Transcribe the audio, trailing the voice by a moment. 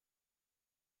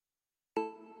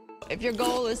If your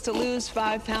goal is to lose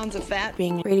 5 pounds of fat,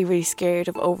 being really, really scared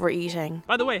of overeating.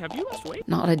 By the way, have you lost weight?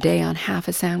 Not a day on half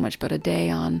a sandwich, but a day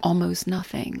on almost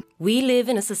nothing. We live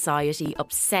in a society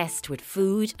obsessed with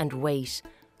food and weight,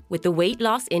 with the weight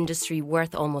loss industry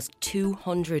worth almost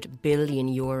 €200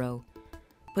 billion.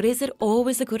 But is it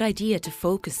always a good idea to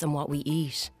focus on what we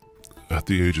eat? At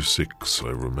the age of 6, I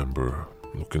remember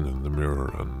looking in the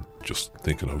mirror and just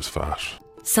thinking I was fat.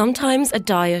 Sometimes a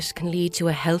diet can lead to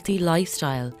a healthy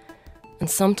lifestyle, and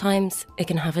sometimes it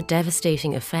can have a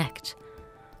devastating effect.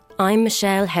 I'm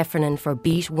Michelle Heffernan for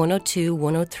Beat 102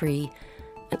 103,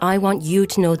 and I want you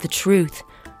to know the truth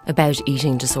about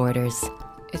eating disorders.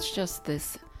 It's just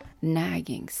this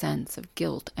nagging sense of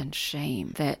guilt and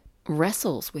shame that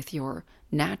wrestles with your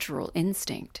natural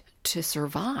instinct to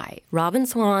survive. Robin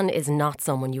Swan is not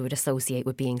someone you would associate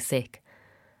with being sick.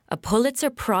 A Pulitzer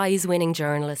Prize-winning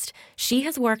journalist, she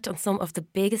has worked on some of the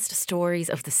biggest stories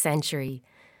of the century.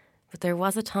 But there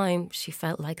was a time she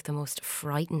felt like the most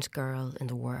frightened girl in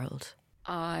the world.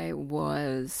 I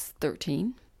was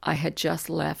 13. I had just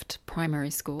left primary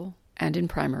school. And in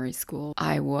primary school,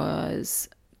 I was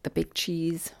the big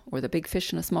cheese or the big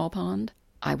fish in a small pond.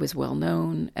 I was well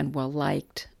known and well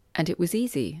liked, and it was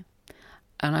easy.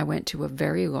 And I went to a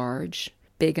very large,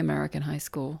 big American high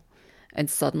school, and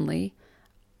suddenly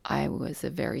I was a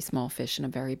very small fish in a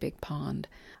very big pond,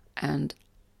 and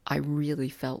I really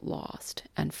felt lost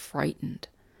and frightened.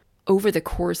 Over the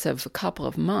course of a couple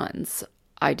of months,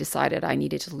 I decided I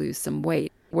needed to lose some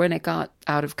weight. When it got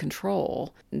out of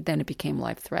control, then it became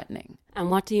life-threatening. And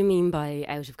what do you mean by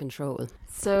out of control?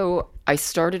 So I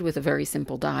started with a very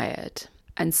simple diet,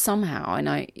 and somehow,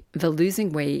 the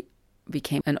losing weight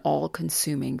became an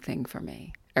all-consuming thing for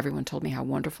me. Everyone told me how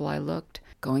wonderful I looked.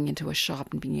 Going into a shop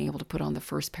and being able to put on the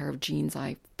first pair of jeans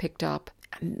I picked up,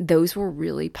 and those were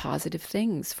really positive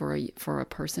things for a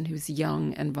person who's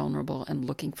young and vulnerable and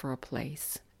looking for a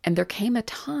place. And there came a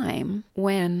time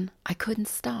when I couldn't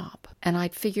stop, and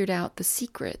I'd figured out the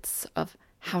secrets of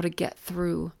how to get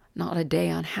through not a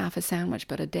day on half a sandwich,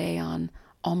 but a day on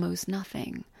almost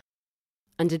nothing.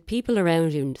 And did people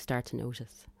around you start to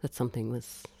notice that something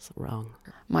was wrong?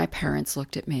 My parents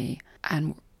looked at me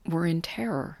and were in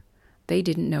terror. They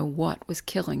didn't know what was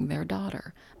killing their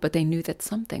daughter, but they knew that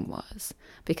something was,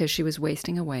 because she was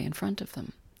wasting away in front of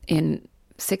them. In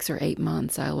 6 or 8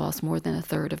 months, I lost more than a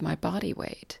third of my body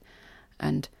weight,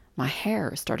 and my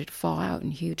hair started to fall out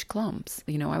in huge clumps.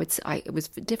 It was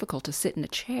difficult to sit in a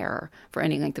chair for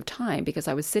any length of time because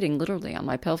I was sitting literally on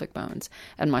my pelvic bones,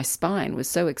 and my spine was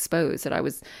so exposed that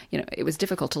it was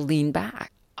difficult to lean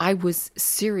back. I was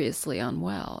seriously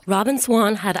unwell. Robin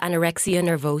Swan had anorexia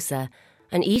nervosa,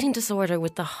 an eating disorder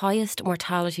with the highest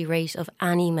mortality rate of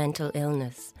any mental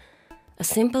illness. A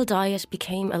simple diet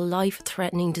became a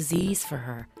life-threatening disease for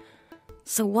her.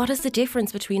 So what is the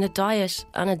difference between a diet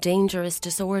and a dangerous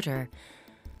disorder?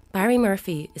 Barry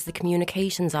Murphy is the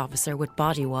communications officer with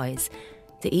Bodywise,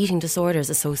 the Eating Disorders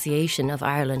Association of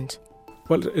Ireland.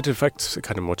 Well, it affects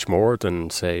kind of much more than,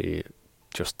 say,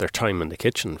 just their time in the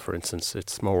kitchen, for instance.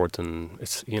 It's more than,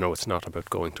 it's not about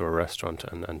going to a restaurant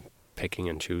and picking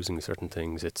and choosing certain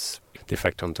things. It's the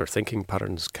effect on their thinking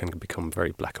patterns can become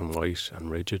very black and white and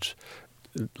rigid.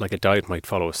 Like a diet might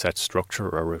follow a set structure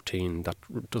or routine that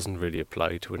doesn't really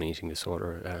apply to an eating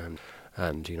disorder.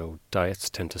 And diets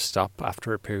tend to stop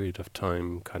after a period of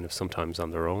time, kind of sometimes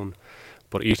on their own.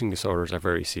 But eating disorders are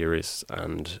very serious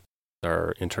and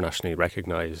are internationally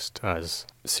recognised as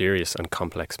serious and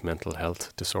complex mental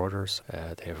health disorders.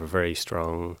 They have a very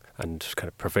strong and kind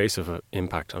of pervasive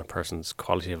impact on a person's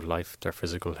quality of life, their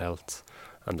physical health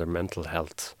and their mental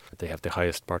health. They have the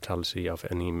highest mortality of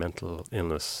any mental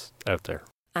illness out there.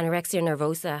 Anorexia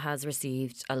nervosa has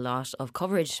received a lot of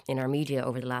coverage in our media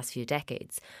over the last few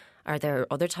decades. Are there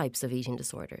other types of eating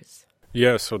disorders?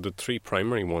 Yeah, so the 3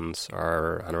 primary ones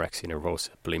are anorexia nervosa,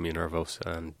 bulimia nervosa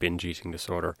and binge eating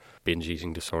disorder. Binge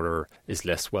eating disorder is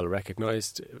less well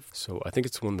recognised, so I think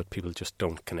it's one that people just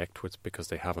don't connect with because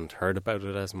they haven't heard about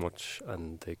it as much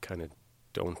and they kind of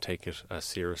don't take it as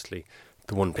seriously.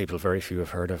 The one people very few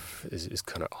have heard of is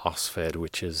kind of OSFED,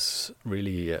 which is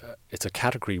really, it's a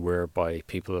category whereby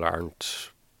people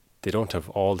they don't have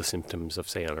all the symptoms of,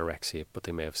 say, anorexia, but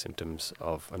they may have symptoms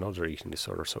of another eating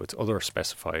disorder. So it's other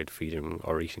specified feeding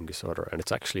or eating disorder, and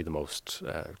it's actually the most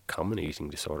common eating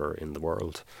disorder in the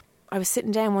world. I was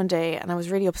sitting down one day and I was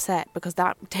really upset because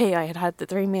that day I had the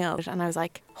 3 meals, and I was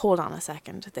like, hold on a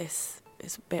second, this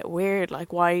is a bit weird.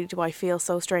 Like, why do I feel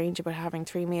so strange about having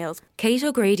 3 meals? Kate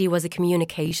O'Grady was a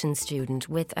communication student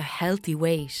with a healthy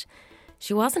weight.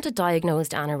 She wasn't a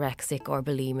diagnosed anorexic or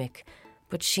bulimic,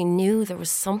 but she knew there was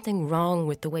something wrong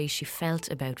with the way she felt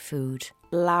about food.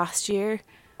 Last year,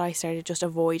 I started just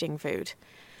avoiding food.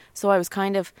 So I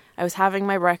was having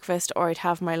my breakfast or I'd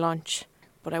have my lunch,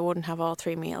 but I wouldn't have all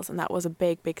 3 meals. And that was a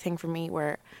big, big thing for me,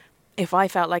 where if I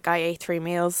felt like I ate 3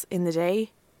 meals in the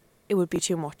day, it would be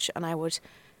too much and I would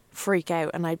freak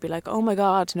out and I'd be like, oh my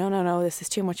God, no, this is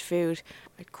too much food.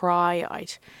 I'd cry,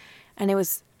 and it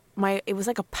was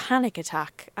like a panic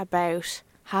attack about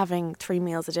having 3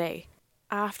 meals a day.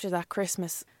 After that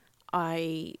Christmas,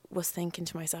 I was thinking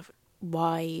to myself,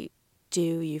 why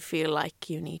do you feel like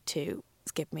you need to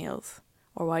skip meals?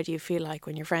 Or why do you feel like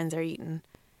when your friends are eating,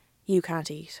 you can't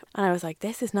eat? And I was like,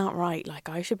 this is not right. Like,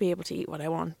 I should be able to eat what I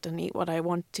want and eat what I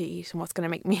want to eat and what's going to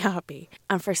make me happy.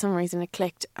 And for some reason it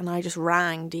clicked and I just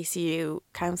rang DCU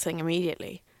counselling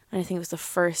immediately. And I think it was the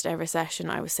first ever session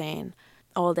I was saying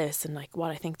all this and like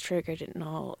what I think triggered it and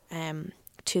all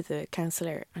to the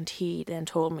counsellor. And he then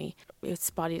told me it's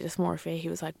body dysmorphia. He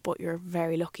was like, but you're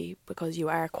very lucky because you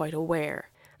are quite aware.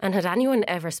 And had anyone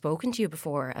ever spoken to you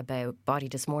before about body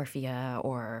dysmorphia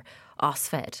or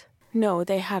OSFED? No,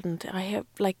 they hadn't.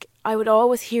 I would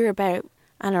always hear about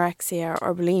anorexia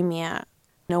or bulimia.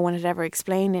 No one had ever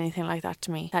explained anything like that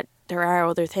to me, that there are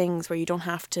other things where you don't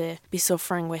have to be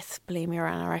suffering with bulimia or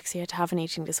anorexia to have an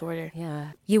eating disorder.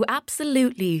 Yeah. You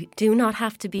absolutely do not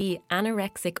have to be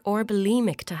anorexic or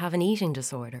bulimic to have an eating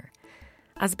disorder.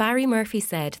 As Barry Murphy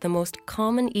said, the most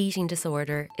common eating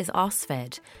disorder is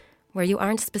OSFED, where you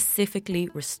aren't specifically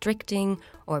restricting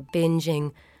or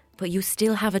binging, but you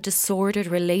still have a disordered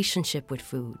relationship with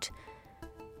food.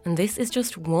 And this is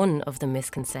just one of the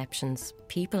misconceptions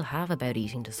people have about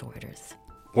eating disorders.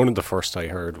 One of the first I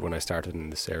heard when I started in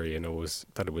this area, was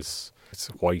that it's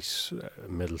white,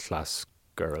 middle-class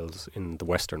girls in the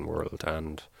Western world.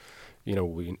 And,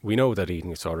 we know that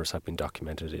eating disorders have been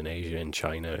documented in Asia, in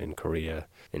China, in Korea,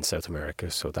 in South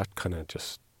America. So that kind of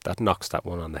that knocks that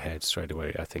one on the head straight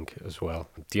away, I think, as well.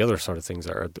 The other sort of things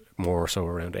are more so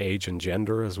around age and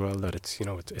gender as well, that it's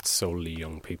solely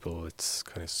young people, it's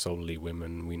kind of solely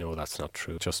women. We know that's not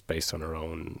true, just based on our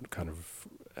own kind of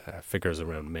figures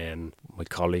around men. My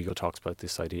colleague talks about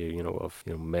this idea, of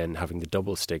men having the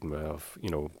double stigma of,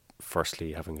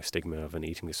 firstly having a stigma of an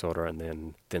eating disorder, and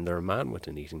then they're a man with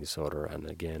an eating disorder. And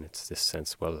again, it's this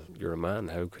sense, well, you're a man,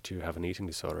 how could you have an eating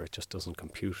disorder? It just doesn't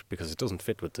compute, because it doesn't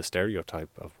fit with the stereotype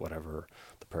of whatever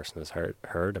the person has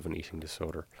heard of an eating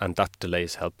disorder. And that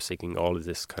delays help seeking, all of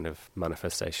this kind of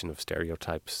manifestation of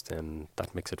stereotypes, then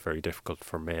that makes it very difficult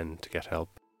for men to get help.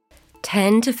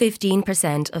 10 to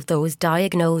 15% of those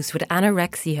diagnosed with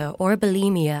anorexia or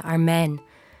bulimia are men,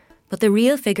 but the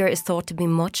real figure is thought to be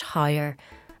much higher,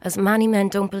 as many men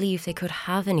don't believe they could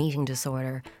have an eating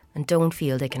disorder and don't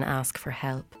feel they can ask for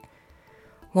help.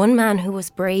 One man who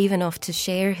was brave enough to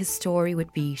share his story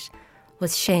with Beat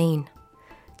was Shane.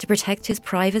 To protect his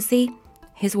privacy,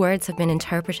 his words have been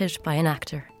interpreted by an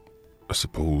actor. I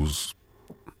suppose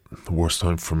the worst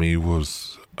time for me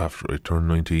was after I turned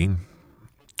 19.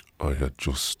 I had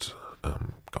just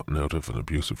gotten out of an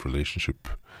abusive relationship.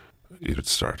 It had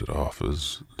started off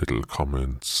as little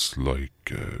comments like,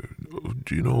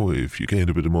 do you know, if you gained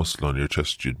a bit of muscle on your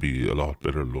chest, you'd be a lot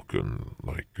better looking,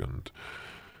 and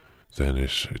then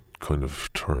it kind of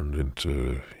turned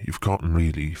into, you've gotten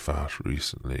really fat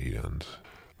recently, and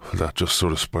that just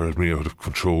sort of spiraled me out of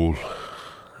control.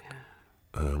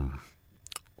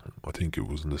 I think it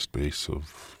was in the space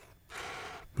of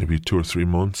maybe 2 or 3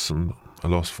 months, and I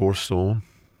lost 4 stone.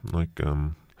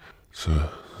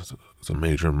 It's a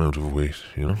major amount of weight,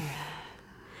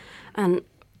 And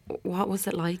what was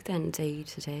it like then, day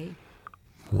to day?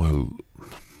 Well,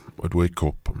 I'd wake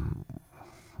up and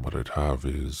what I'd have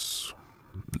is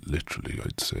literally,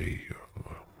 I'd say,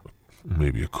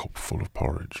 maybe a cup full of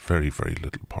porridge, very, very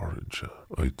little porridge.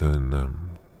 I'd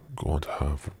then go on to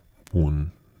have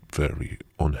one very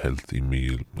unhealthy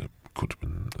meal. It could have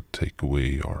been a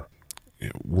takeaway or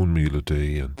one meal a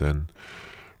day, and then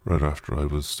right after I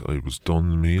was done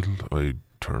the meal, I'd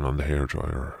turn on the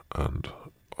hairdryer and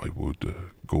I would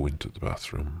go into the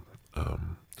bathroom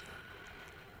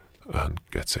and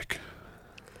get sick.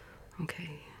 Okay.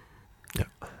 Yeah.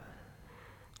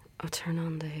 I'll turn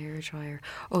on the hairdryer.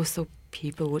 Oh, so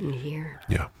people wouldn't hear?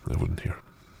 Yeah, they wouldn't hear.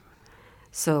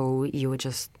 So you would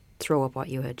just throw up what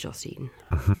you had just eaten?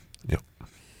 Mm-hmm. Yeah.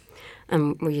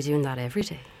 And were you doing that every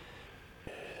day?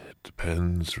 It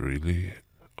depends, really.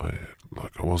 I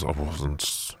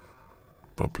wasn't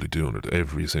probably doing it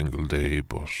every single day,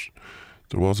 but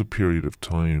there was a period of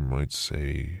time, I'd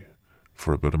say,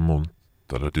 for about a month,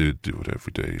 that I did do it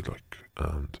every day,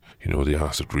 and the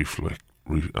acid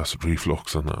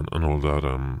reflux and all that.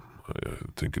 I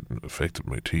think it affected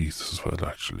my teeth as well,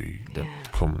 actually, Yeah.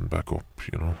 coming back up,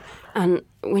 you know. And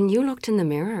when you looked in the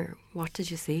mirror, what did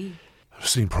you see? I've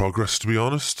seen progress, to be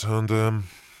honest, and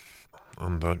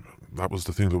that was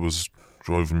the thing that was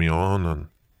driving me on. And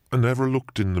I never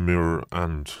looked in the mirror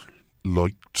and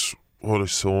liked what I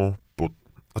saw, but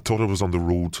I thought I was on the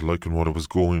road to liking what I was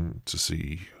going to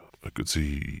see. I could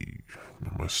see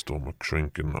my stomach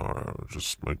shrinking, or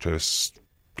just my chest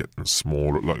getting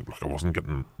smaller. Like I wasn't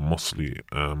getting muscly.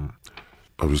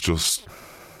 I was just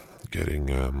getting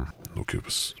look, it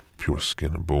was pure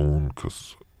skin and bone.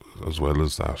 Because as well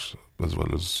as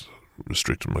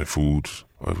restricting my food,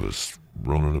 I was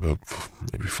running about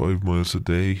maybe 5 miles a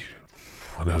day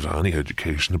without any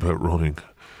education about running.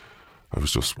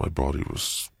 My body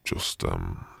was just,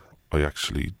 I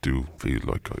actually do feel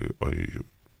like I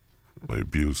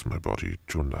abused my body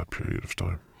during that period of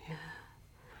time. Yeah.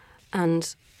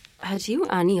 And had you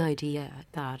any idea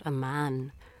that a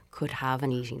man could have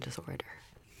an eating disorder?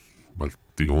 Well,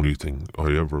 the only thing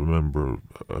I ever remember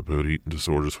about eating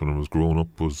disorders when I was growing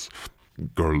up was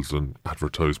girls and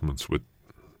advertisements with,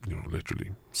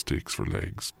 literally sticks for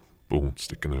legs, bones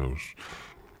sticking out.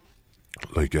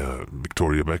 Like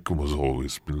Victoria Beckham was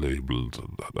always been labelled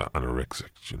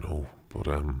anorexic, but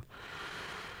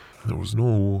there was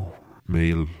no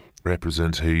male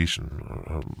representation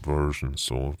or version,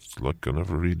 so it's like I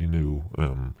never really knew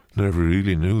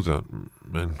that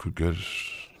men could get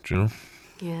it,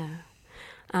 Yeah.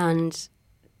 And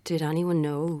did anyone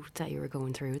know that you were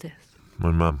going through this?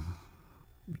 My mum,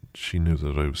 she knew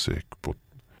that I was sick, but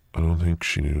I don't think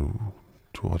she knew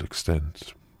to what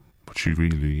extent. But she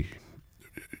really,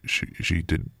 she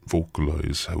did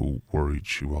vocalise how worried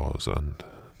she was, and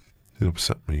it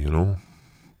upset me,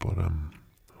 But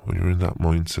when you're in that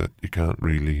mindset, you can't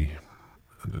really.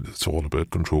 It's all about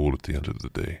control at the end of the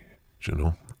day,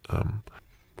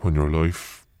 When your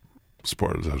life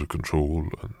spirals out of control,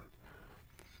 and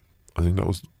I think that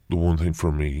was the one thing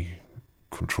for me,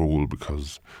 control,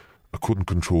 because I couldn't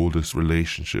control this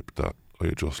relationship that I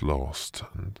had just lost,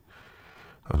 and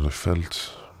I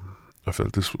felt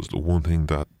this was the one thing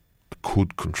that I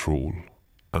could control,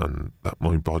 and that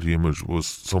my body image was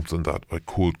something that I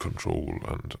could control,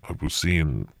 and I was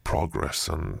seeing progress,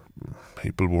 and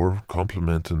people were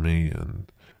complimenting me,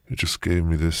 and it just gave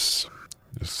me this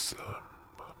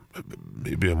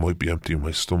maybe I might be empty in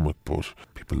my stomach, but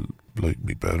people like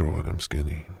me better when I'm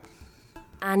skinny.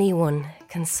 Anyone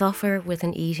can suffer with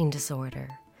an eating disorder.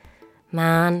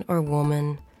 Man or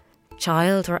woman,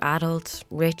 child or adult,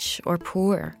 rich or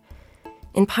poor.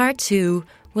 In part 2,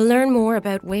 we'll learn more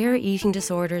about where eating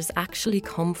disorders actually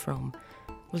come from.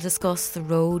 We'll discuss the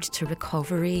road to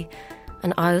recovery,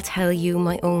 and I'll tell you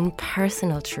my own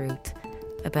personal truth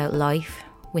about life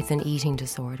with an eating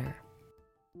disorder.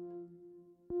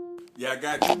 Yeah, I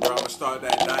got you, bro. I'm gonna start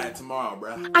that diet tomorrow,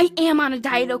 bro. I am on a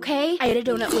diet, okay? I had a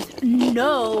donut with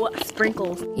no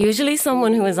sprinkles. Usually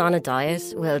someone who is on a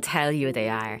diet will tell you they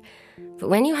are. But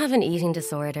when you have an eating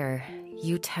disorder,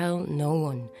 you tell no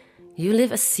one. You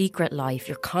live a secret life.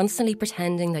 You're constantly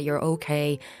pretending that you're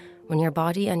okay when your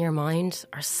body and your mind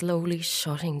are slowly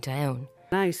shutting down.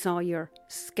 I saw your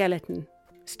skeleton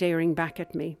staring back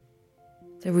at me.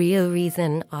 The real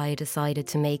reason I decided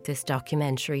to make this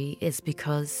documentary is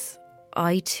because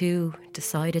I too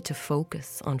decided to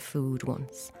focus on food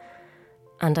once.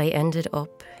 And I ended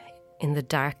up in the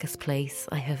darkest place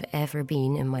I have ever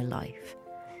been in my life.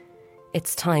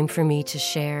 It's time for me to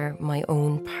share my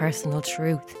own personal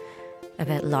truth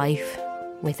about life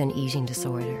with an eating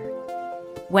disorder.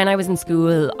 When I was in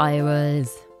school, I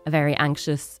was a very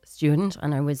anxious student,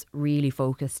 and I was really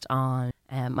focused on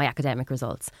my academic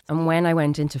results. And when I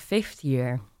went into 5th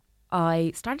year,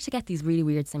 I started to get these really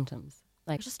weird symptoms.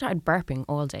 Like, I just started burping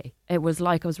all day. It was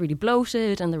like I was really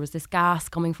bloated, and there was this gas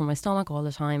coming from my stomach all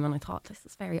the time, and I thought, this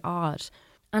is very odd.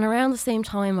 And around the same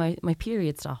time, my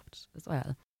period stopped as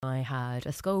well. I had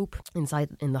a scope in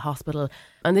the hospital,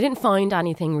 and they didn't find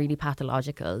anything really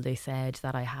pathological. They said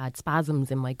that I had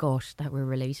spasms in my gut that were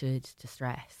related to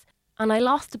stress. And I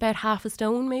lost about 1/2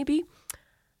 stone maybe.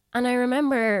 And I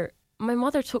remember my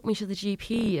mother took me to the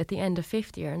GP at the end of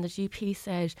 5th year, and the GP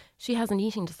said she has an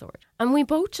eating disorder. And we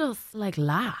both just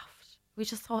laughed. We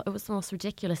just thought it was the most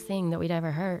ridiculous thing that we'd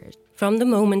ever heard. From the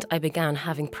moment I began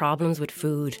having problems with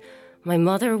food, my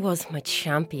mother was my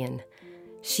champion.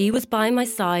 She was by my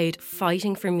side,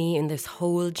 fighting for me in this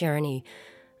whole journey.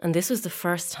 And this was the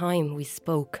first time we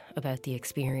spoke about the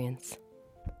experience.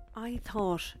 I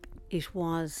thought it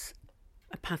was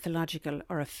a pathological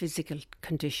or a physical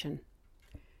condition.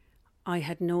 I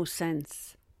had no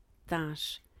sense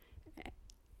that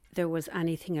there was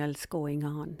anything else going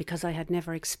on because I had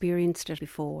never experienced it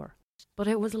before. But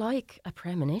it was like a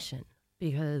premonition,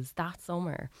 because that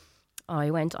summer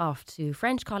I went off to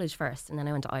French college first and then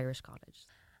I went to Irish college.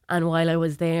 And while I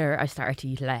was there, I started to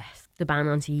eat less. The ban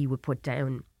on tea would put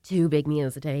down 2 big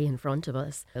meals a day in front of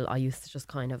us. I used to just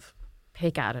kind of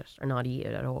pick at it or not eat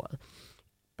it at all.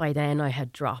 By then I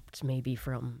had dropped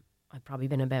I'd probably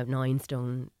been about 9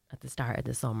 stone at the start of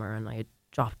the summer, and I had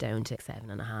dropped down to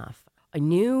 7.5. I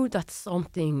knew that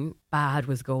something bad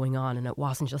was going on, and it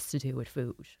wasn't just to do with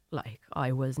food. Like,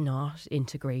 I was not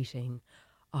integrating.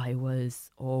 I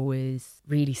was always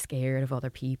really scared of other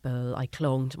people. I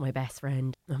clung to my best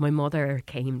friend. My mother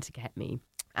came to get me,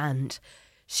 and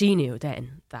she knew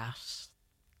then that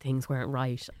things weren't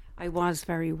right. I was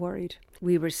very worried.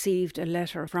 We received a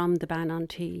letter from the ban on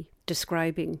tea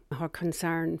describing her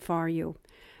concern for you,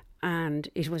 and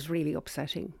it was really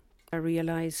upsetting. I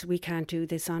realised we can't do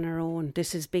this on our own.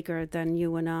 This is bigger than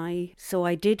you and I. So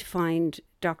I did find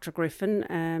Dr. Griffin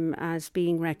as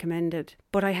being recommended,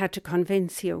 but I had to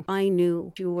convince you. I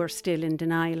knew you were still in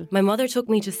denial. My mother took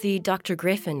me to see Dr.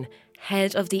 Griffin,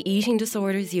 head of the Eating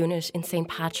Disorders Unit in St.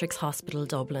 Patrick's Hospital,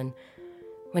 Dublin.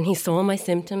 When he saw my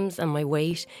symptoms and my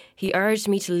weight, he urged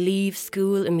me to leave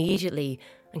school immediately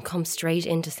and come straight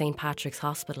into St. Patrick's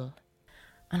Hospital.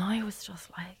 And I was just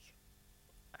like,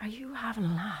 are you having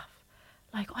a laugh?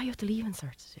 Like, I have the leaving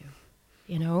cert to do.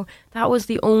 You know, that was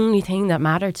the only thing that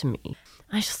mattered to me.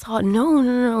 I just thought,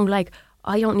 no, like,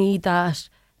 I don't need that.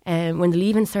 When the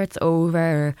leaving cert's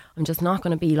over, I'm just not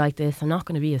going to be like this. I'm not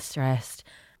going to be as stressed.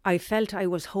 I felt I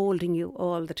was holding you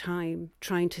all the time,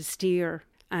 trying to steer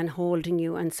and holding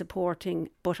you and supporting,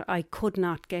 but I could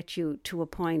not get you to a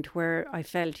point where I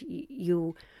felt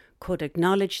you could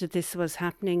acknowledge that this was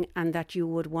happening and that you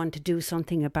would want to do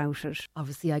something about it.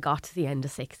 Obviously, I got to the end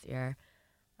of 6th year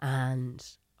and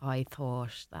I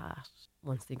thought that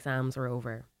once the exams were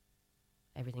over,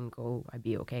 everything would go, I'd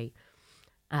be okay.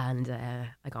 And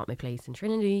I got my place in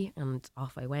Trinity and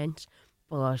off I went.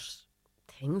 But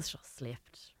things just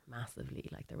slipped massively.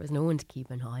 Like, there was no one to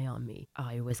keep an eye on me.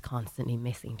 I was constantly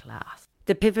missing class.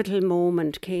 The pivotal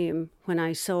moment came when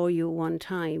I saw you one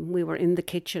time. We were in the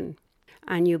kitchen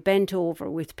and you bent over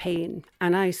with pain,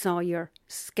 and I saw your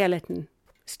skeleton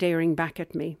staring back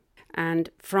at me. And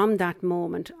from that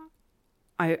moment,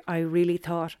 I really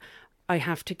thought, I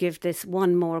have to give this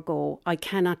one more go. I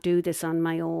cannot do this on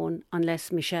my own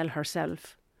unless Michelle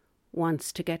herself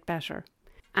wants to get better.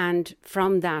 And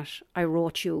from that, I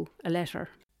wrote you a letter.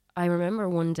 I remember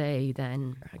one day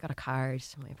then, I got a card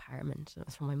to my apartment, and it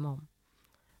was from my mum.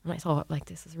 And I thought, like,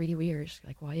 this is really weird.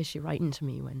 Like, why is she writing to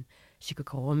me when she could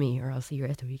call me, or I'll see her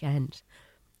at the weekend?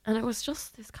 And it was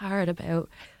just this card about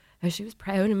how she was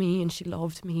proud of me and she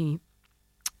loved me.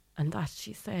 And that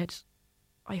she said,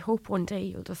 I hope one day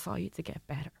you'll decide to get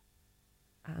better.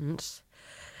 And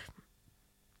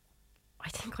I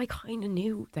think I kind of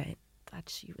knew then that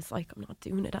she was like, I'm not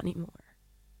doing it anymore.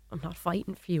 I'm not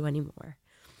fighting for you anymore.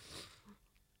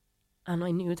 And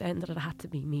I knew then that it had to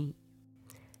be me.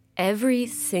 Every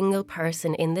single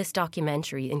person in this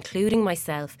documentary, including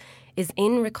myself, is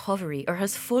in recovery or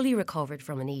has fully recovered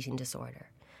from an eating disorder.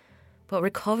 But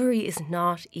recovery is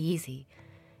not easy.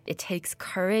 It takes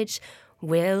courage,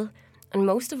 will, and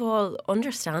most of all,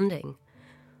 understanding.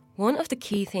 One of the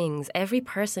key things every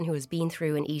person who has been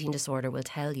through an eating disorder will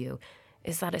tell you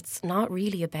is that it's not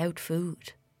really about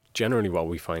food. Generally what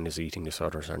we find is eating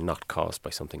disorders are not caused by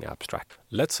something abstract.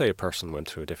 Let's say a person went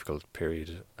through a difficult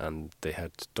period and they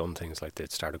had done things like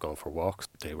they'd started going for walks,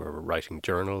 they were writing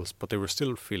journals, but they were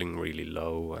still feeling really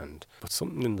low, but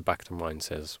something in the back of their mind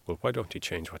says, well, why don't you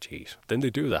change what you eat? Then they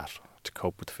do that to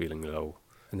cope with feeling low,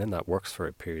 and then that works for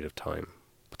a period of time.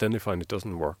 But then they find it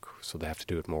doesn't work, so they have to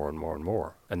do it more and more and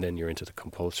more. And then you're into the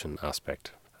compulsion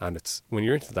aspect. And it's when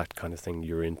you're into that kind of thing,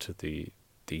 you're into the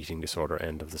eating disorder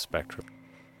end of the spectrum.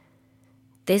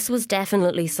 This was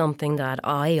definitely something that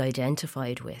I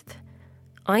identified with.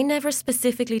 I never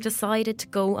specifically decided to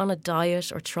go on a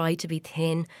diet or try to be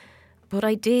thin, but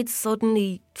I did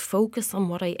suddenly focus on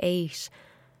what I ate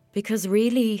because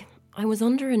really I was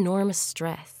under enormous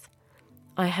stress.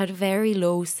 I had very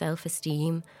low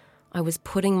self-esteem. I was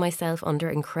putting myself under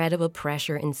incredible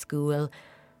pressure in school,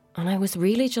 and I was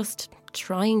really just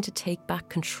trying to take back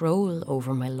control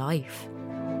over my life.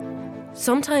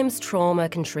 Sometimes trauma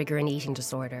can trigger an eating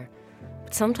disorder,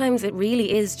 but sometimes it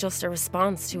really is just a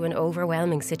response to an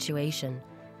overwhelming situation.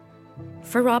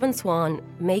 For Robin Swan,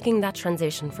 making that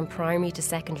transition from primary to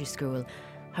secondary school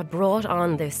had brought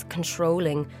on this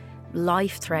controlling,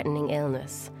 life-threatening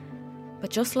illness. But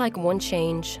just like one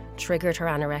change triggered her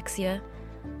anorexia,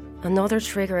 another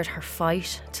triggered her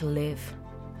fight to live.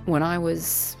 When I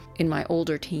was in my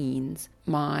older teens,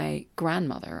 my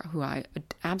grandmother, who I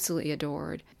absolutely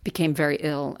adored, became very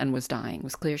ill and was dying. It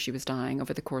was clear she was dying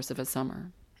over the course of a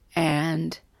summer.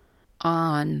 And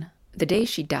on the day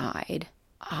she died,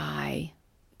 I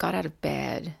got out of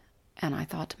bed and I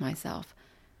thought to myself,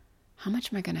 how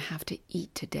much am I going to have to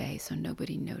eat today so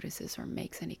nobody notices or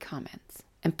makes any comments?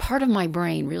 And part of my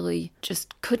brain really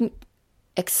just couldn't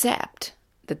accept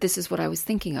that this is what I was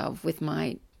thinking of with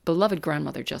my beloved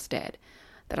grandmother just dead,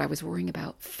 that I was worrying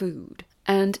about food.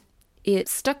 And it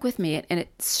stuck with me, and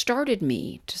it started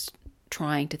me just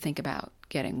trying to think about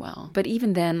getting well. But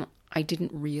even then, I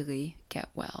didn't really get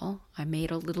well. I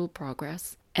made a little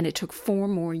progress, and it took 4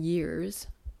 more years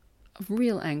of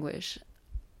real anguish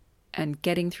and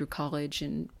getting through college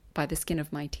and by the skin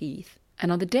of my teeth.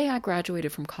 And on the day I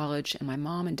graduated from college and my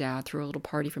mom and dad threw a little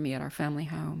party for me at our family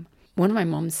home, one of my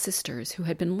mom's sisters, who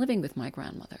had been living with my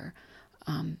grandmother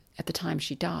at the time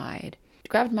she died,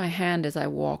 grabbed my hand as I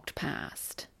walked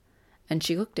past, and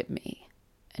she looked at me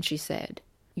and she said,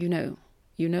 you know,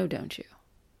 don't you?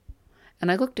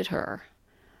 And I looked at her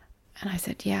and I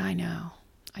said, yeah, I know.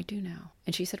 I do know.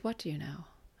 And she said, what do you know?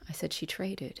 I said, she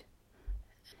traded.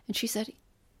 And she said,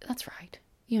 that's right,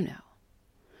 you know.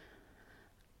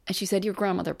 And she said, your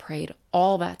grandmother prayed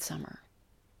all that summer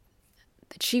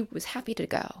that she was happy to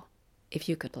go if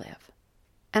you could live.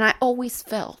 And I always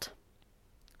felt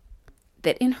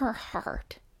that in her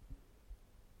heart,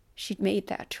 she'd made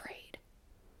that trade.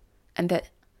 And that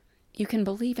you can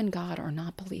believe in God or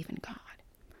not believe in God,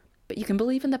 but you can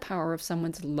believe in the power of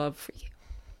someone's love for you.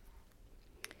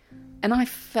 And I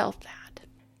felt that.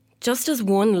 Just as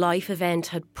one life event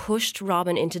had pushed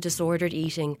Robin into disordered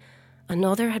eating,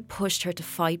 another had pushed her to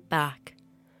fight back.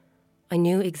 I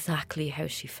knew exactly how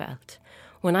she felt.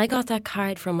 When I got that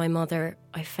card from my mother,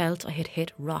 I felt I had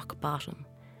hit rock bottom.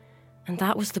 And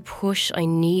that was the push I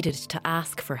needed to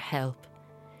ask for help.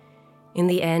 In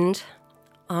the end,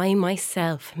 I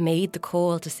myself made the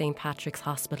call to St. Patrick's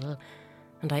Hospital,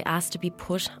 and I asked to be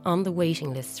put on the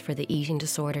waiting list for the eating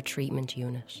disorder treatment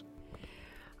unit.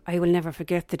 I will never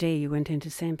forget the day you went into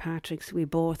St. Patrick's. We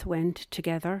both went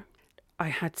together. I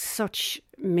had such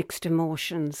mixed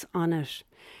emotions on it.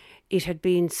 It had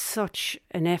been such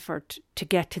an effort to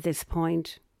get to this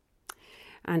point.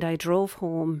 And I drove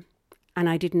home and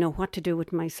I didn't know what to do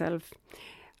with myself.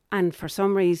 And for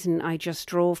some reason, I just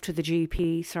drove to the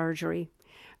GP surgery,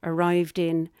 arrived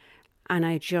in, and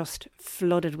I just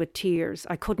flooded with tears.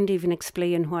 I couldn't even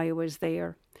explain why I was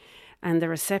there. And the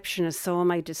receptionist saw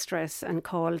my distress and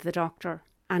called the doctor.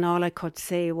 And all I could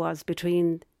say was,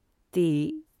 between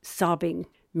the sobbing,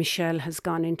 Michelle has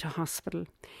gone into hospital.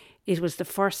 It was the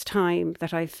first time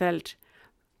that I felt,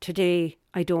 today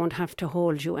I don't have to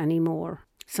hold you anymore.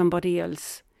 Somebody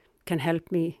else can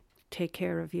help me take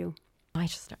care of you. I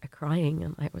just started crying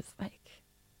and I was like,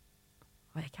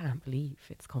 I can't believe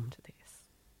it's come to this.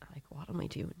 Like, what am I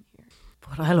doing here?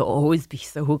 But I'll always be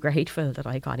so grateful that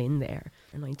I got in there.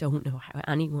 And I don't know how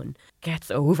anyone gets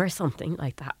over something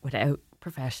like that without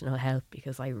professional help,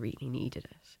 because I really needed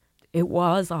it. It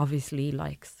was obviously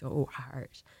like so hard,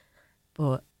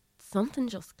 but something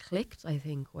just clicked, I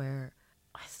think, where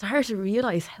I started to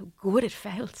realise how good it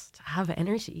felt to have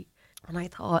energy. And I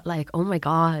thought, like, oh my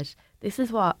God, this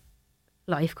is what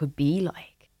life could be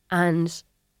like. And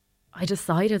I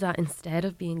decided that instead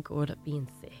of being good at being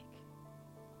sick,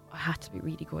 I had to be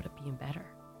really good at being better.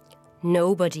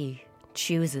 Nobody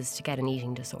chooses to get an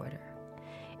eating disorder.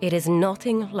 It is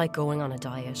nothing like going on a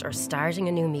diet or starting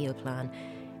a new meal plan.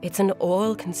 It's an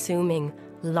all-consuming,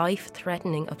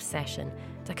 life-threatening obsession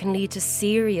that can lead to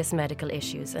serious medical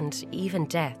issues and even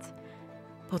death.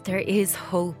 But there is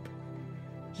hope.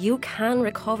 You can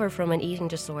recover from an eating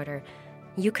disorder.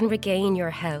 You can regain your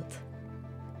health.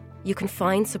 You can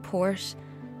find support,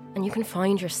 and you can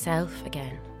find yourself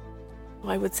again.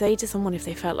 I would say to someone, if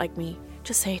they felt like me,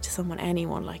 just say it to someone,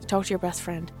 anyone, like talk to your best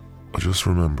friend. I just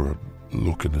remember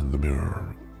looking in the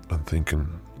mirror and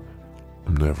thinking,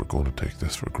 I'm never going to take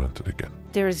this for granted again.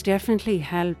 There is definitely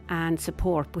help and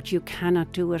support, but you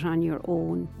cannot do it on your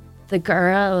own. The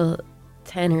girl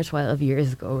 10 or 12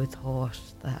 years ago thought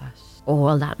that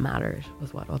all that mattered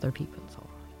was what other people thought.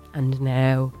 And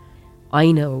now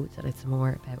I know that it's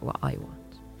more about what I want.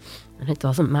 And it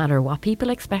doesn't matter what people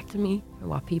expect of me or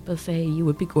what people say you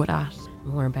would be good at,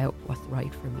 more about what's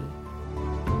right for me.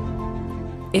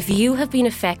 If you have been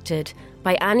affected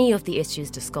by any of the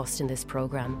issues discussed in this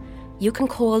programme, you can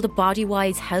call the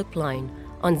Bodywise helpline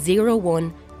on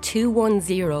 01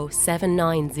 210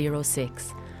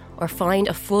 7906 or find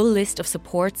a full list of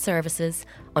support services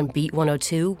on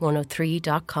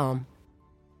beat102103.com.